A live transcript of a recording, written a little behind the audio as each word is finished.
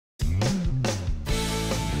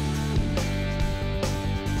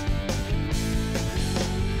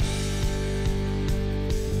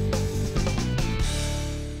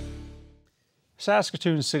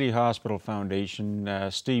Saskatoon City Hospital Foundation.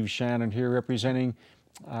 Steve Shannon here representing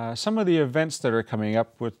some of the events that are coming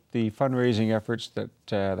up with the fundraising efforts that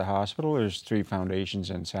the hospital. There's 3 foundations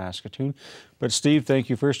in Saskatoon. But Steve, thank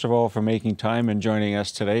you first of all for making time and joining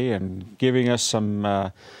us today and giving us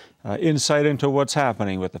some insight into what's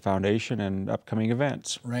happening with the foundation and upcoming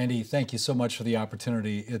events. Randy, thank you so much for the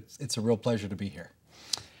opportunity. It's a real pleasure to be here.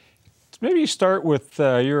 Maybe start with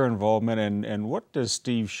your involvement and what does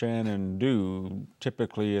Steve Shannon do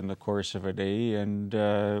typically in the course of a day, and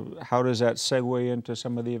how does that segue into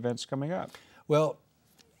some of the events coming up? Well,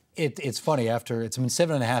 it's funny, it's been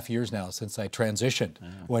 7.5 years now since I transitioned.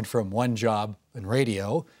 Went from one job in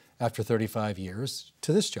radio after 35 years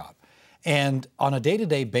to this job. And on a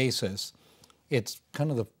day-to-day basis, it's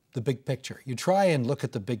kind of the big picture. You try and look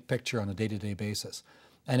at the big picture on a day-to-day basis.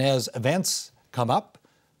 And as events come up,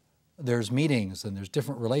 there's meetings and there's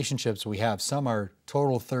different relationships we have. Some are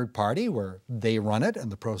total third party where they run it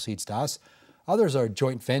and the proceeds to us. Others are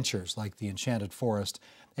joint ventures like the Enchanted Forest.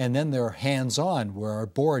 And then there are hands-on where our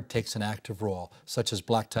board takes an active role, such as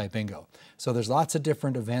Black Tie Bingo. So there's lots of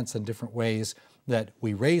different events and different ways that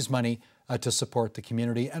we raise money to support the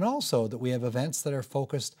community, and also that we have events that are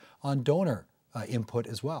focused on donor input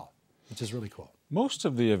as well, which is really cool. Most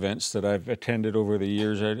of the events that I've attended over the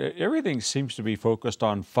years, everything seems to be focused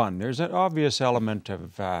on fun. There's an obvious element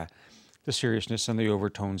of the seriousness and the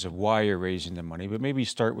overtones of why you're raising the money, but maybe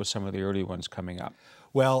start with some of the early ones coming up.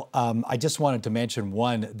 Well, I just wanted to mention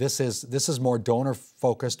one. This is more donor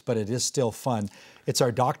focused, but it is still fun. It's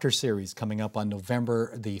our doctor series coming up on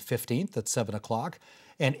November the 15th at 7 o'clock,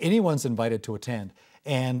 and anyone's invited to attend.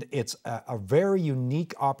 And it's a very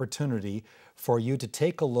unique opportunity for you to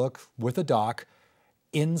take a look with a doc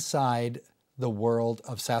inside the world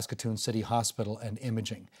of Saskatoon City Hospital and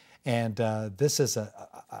imaging. And this is a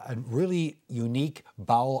really unique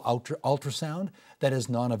bowel ultrasound that is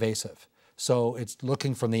non-invasive. So it's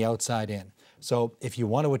looking from the outside in. So if you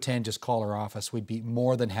want to attend, just call our office. We'd be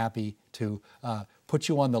more than happy to put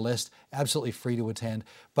you on the list, absolutely free to attend.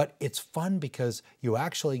 But it's fun because you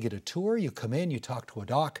actually get a tour, you come in, you talk to a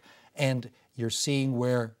doc, and you're seeing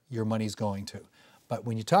where your money's going to. But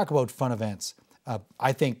when you talk about fun events,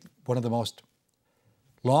 I think one of the most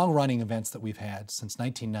long-running events that we've had since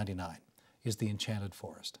 1999 is the Enchanted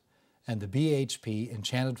Forest. And the BHP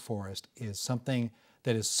Enchanted Forest is something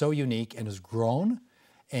that is so unique and has grown.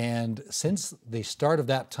 And since the start of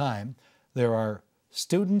that time, there are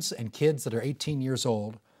students and kids that are 18 years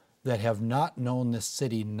old that have not known this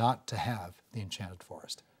city not to have the Enchanted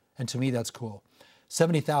Forest. And to me, that's cool.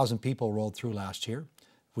 70,000 people rolled through last year.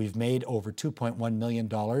 We've made over $2.1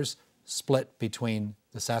 million split between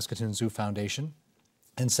the Saskatoon Zoo Foundation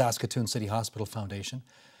and Saskatoon City Hospital Foundation.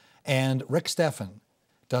 And Rick Steffen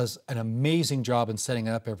does an amazing job in setting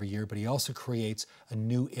it up every year, but he also creates a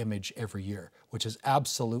new image every year, which is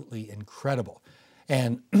absolutely incredible.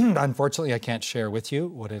 And unfortunately, I can't share with you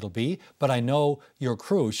what it'll be, but I know your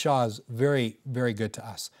crew, Shaw's, very, very good to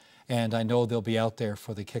us. And I know they'll be out there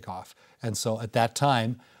for the kickoff. And so at that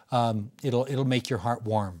time, it'll make your heart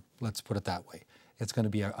warm, let's put it that way. It's going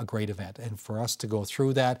to be a great event. And for us to go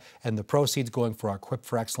through that, and the proceeds going for our Equip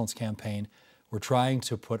for Excellence campaign, we're trying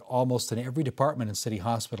to put almost in every department in City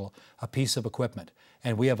Hospital a piece of equipment.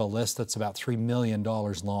 And we have a list that's about $3 million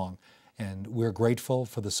long. And we're grateful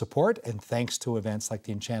for the support, and thanks to events like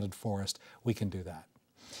the Enchanted Forest, we can do that.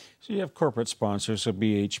 So you have corporate sponsors, so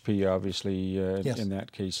BHP obviously Yes. in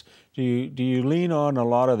that case. Do you lean on a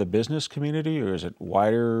lot of the business community, or is it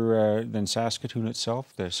wider than Saskatoon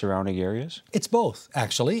itself, the surrounding areas? It's both,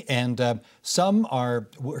 actually. And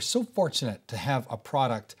we're so fortunate to have a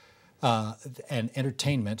product and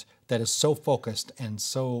entertainment that is so focused and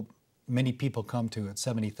so many people come to it,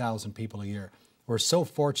 70,000 people a year. We're so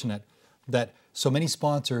fortunate that so many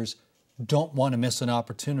sponsors don't want to miss an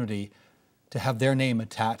opportunity to have their name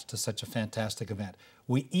attached to such a fantastic event.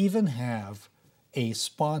 We even have a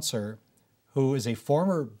sponsor who is a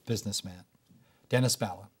former businessman, Dennis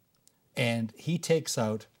Balla, and he takes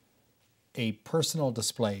out a personal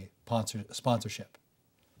display sponsorship,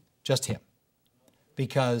 just him.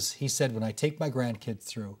 Because he said, when I take my grandkids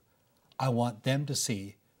through, I want them to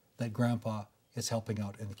see that Grandpa is helping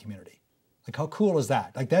out in the community. Like, how cool is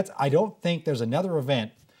that? Like, I don't think there's another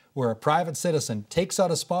event where a private citizen takes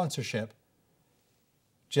out a sponsorship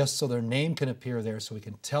just so their name can appear there, so we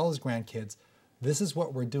can tell his grandkids, this is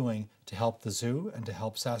what we're doing to help the zoo and to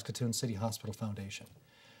help Saskatoon City Hospital Foundation.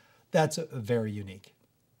 That's very unique.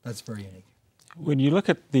 That's very unique. When you look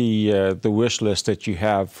at the wish list that you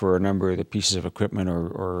have for a number of the pieces of equipment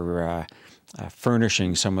or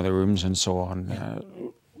furnishing some of the rooms and so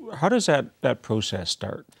on, how does that process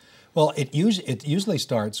start? Well, it usually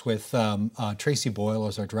starts with Tracy Boyle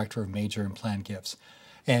as our Director of Major and Planned Gifts.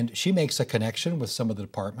 And she makes a connection with some of the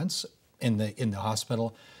departments in the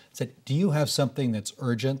hospital. Said, do you have something that's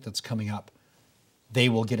urgent that's coming up? They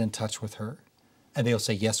will get in touch with her and they'll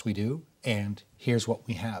say, yes, we do. And here's what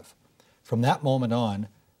we have. From that moment on,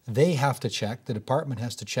 they have to check, the department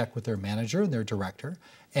has to check with their manager and their director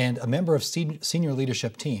and a member of senior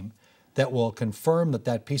leadership team that will confirm that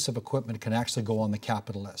that piece of equipment can actually go on the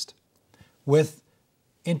capital list with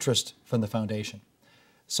interest from the foundation.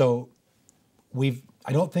 So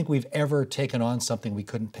I don't think we've ever taken on something we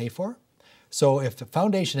couldn't pay for. So if the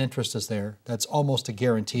foundation interest is there, that's almost a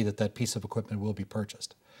guarantee that that piece of equipment will be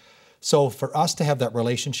purchased. So for us to have that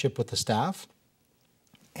relationship with the staff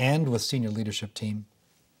and with senior leadership team,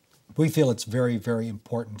 we feel it's very, very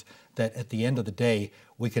important that at the end of the day,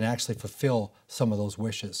 we can actually fulfill some of those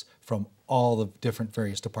wishes from all the different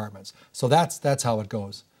various departments. So that's how it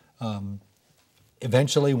goes.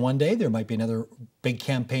 Eventually, one day, there might be another big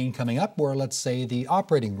campaign coming up where, let's say, the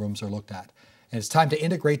operating rooms are looked at. And it's time to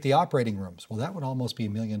integrate the operating rooms. Well, that would almost be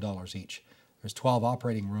 $1 million each. There's 12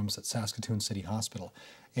 operating rooms at Saskatoon City Hospital,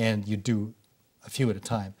 and you do a few at a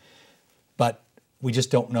time. But we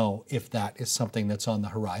just don't know if that is something that's on the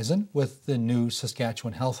horizon with the new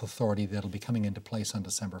Saskatchewan Health Authority that'll be coming into place on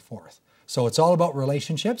December 4th. So it's all about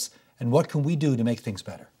relationships and what can we do to make things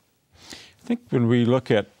better. I think when we look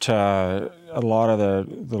at a lot of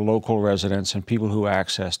the local residents and people who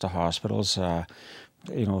access to hospitals,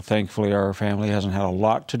 you know, thankfully our family hasn't had a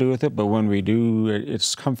lot to do with it, but when we do,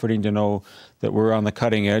 it's comforting to know that we're on the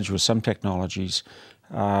cutting edge with some technologies.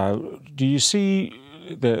 Do you see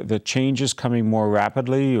the changes coming more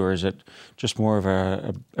rapidly, or is it just more of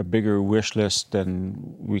a bigger wish list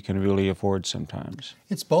than we can really afford sometimes?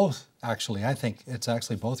 It's both, actually. I think it's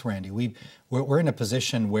actually both, Randy. We're in a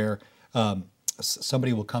position where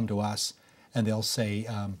somebody will come to us and they'll say,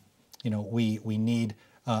 you know, we need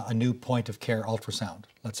a new point of care ultrasound,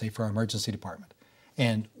 let's say for our emergency department.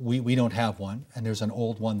 And we don't have one, and there's an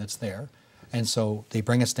old one that's there. And so they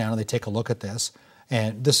bring us down and they take a look at this.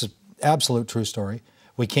 And this is absolute true story.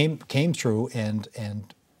 We came through and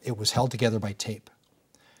it was held together by tape.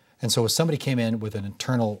 And so if somebody came in with an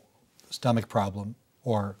internal stomach problem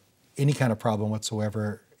or any kind of problem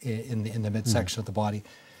whatsoever in the midsection of the body,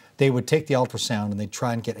 they would take the ultrasound and they'd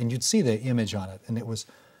try and and you'd see the image on it, and it was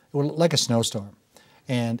like a snowstorm.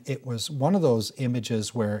 And it was one of those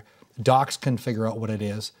images where docs can figure out what it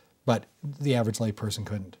is, but the average layperson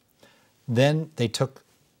couldn't. Then they took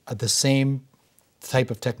the same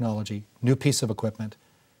type of technology, new piece of equipment,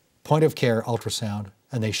 point of care ultrasound,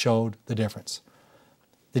 and they showed the difference.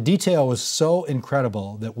 The detail was so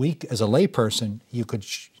incredible that we, as a layperson, you could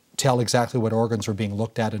tell exactly what organs were being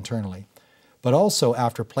looked at internally. But also,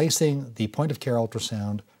 after placing the point of care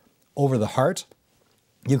ultrasound over the heart,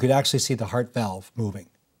 you could actually see the heart valve moving.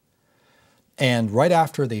 And right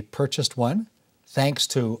after they purchased one, thanks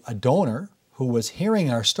to a donor who was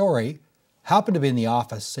hearing our story, happened to be in the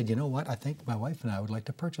office, said, you know what, I think my wife and I would like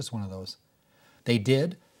to purchase one of those. They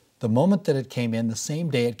did. The moment that it came in, the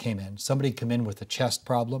same day it came in, somebody came in with a chest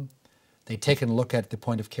problem. They'd taken a look at the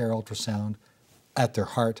point of care ultrasound at their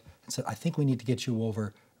heart and said, I think we need to get you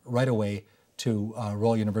over right away to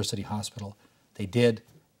Royal University Hospital. They did,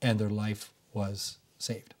 and their life was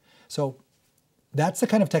saved. So that's the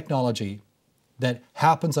kind of technology that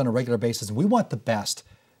happens on a regular basis. And we want the best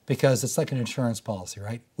because it's like an insurance policy,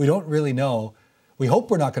 right? We don't really know. We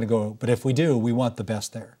hope we're not going to go, but if we do, we want the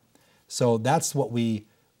best there. So that's what we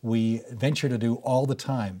venture to do all the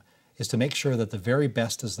time, is to make sure that the very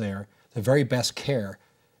best is there, the very best care,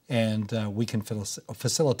 and we can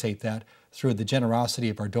facilitate that through the generosity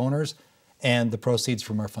of our donors and the proceeds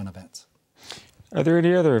from our fun events. Are there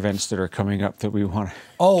any other events that are coming up that we want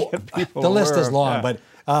to get people the list is long, yeah. But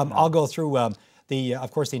I'll go through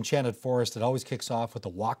of course, the Enchanted Forest. It always kicks off with a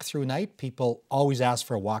walkthrough night. People always ask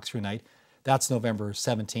for a walkthrough night. That's November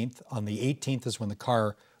 17th. On the 18th is when the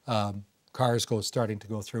cars starting to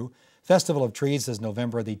go through. Festival of Trees is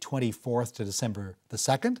November the 24th to December the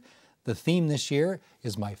 2nd. The theme this year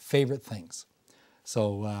is My Favorite Things.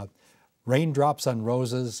 So raindrops on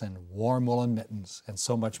roses and warm woolen mittens and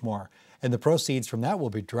so much more. And the proceeds from that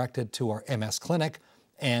will be directed to our MS Clinic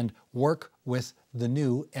and work with the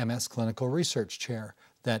new MS Clinical Research Chair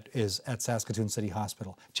that is at Saskatoon City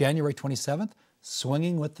Hospital. January 27th,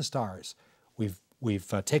 Swinging with the Stars. We've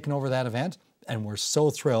taken over that event, and we're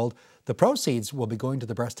so thrilled. The proceeds will be going to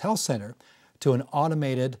the Breast Health Center to an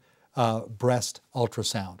automated breast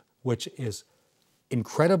ultrasound, which is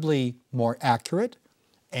incredibly more accurate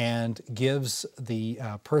and gives the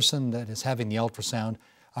person that is having the ultrasound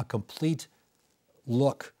a complete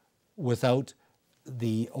look without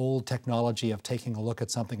the old technology of taking a look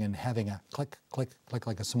at something and having a click, click, click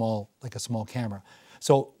like a small camera.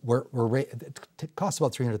 So it costs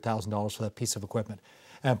about $300,000 for that piece of equipment.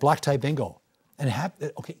 And black tie bingo, and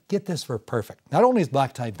okay, get this for perfect. Not only is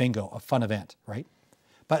black tie bingo a fun event, right?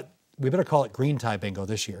 But we better call it green tie bingo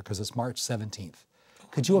this year because it's March 17th.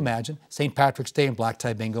 Could you imagine St. Patrick's Day and black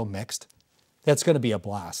tie bingo mixed? That's going to be a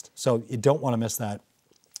blast. So you don't want to miss that.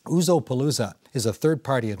 Ouzo Palooza is a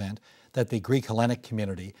third-party event that the Greek Hellenic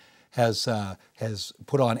community has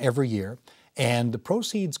put on every year. And the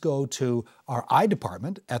proceeds go to our eye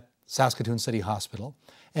department at Saskatoon City Hospital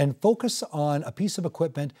and focus on a piece of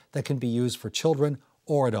equipment that can be used for children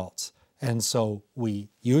or adults. And so we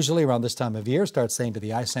usually around this time of year start saying to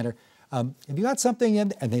the eye center, have you got something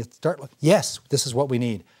in? And they start, yes, this is what we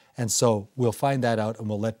need. And so we'll find that out and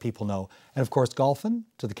we'll let people know. And of course, golfing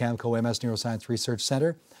to the Camco MS Neuroscience Research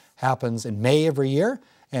Center happens in May every year.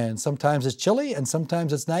 And sometimes it's chilly and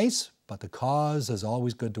sometimes it's nice, but the cause is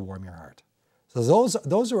always good to warm your heart. So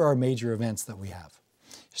those are our major events that we have.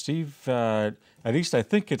 Steve, at least I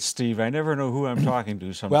think it's Steve. I never know who I'm talking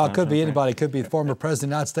to sometimes. Well, it could be anybody. It could be the former President of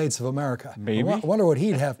the United States of America. Maybe. I wonder what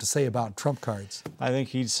he'd have to say about Trump cards. I think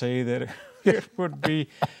he'd say that it would be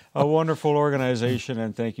a wonderful organization,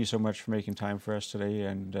 and thank you so much for making time for us today,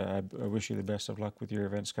 and I wish you the best of luck with your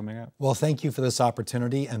events coming up. Well, thank you for this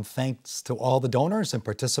opportunity, and thanks to all the donors and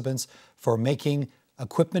participants for making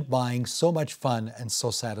equipment buying so much fun and so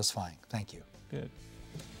satisfying. Thank you. Good.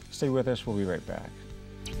 Stay with us. We'll be right back.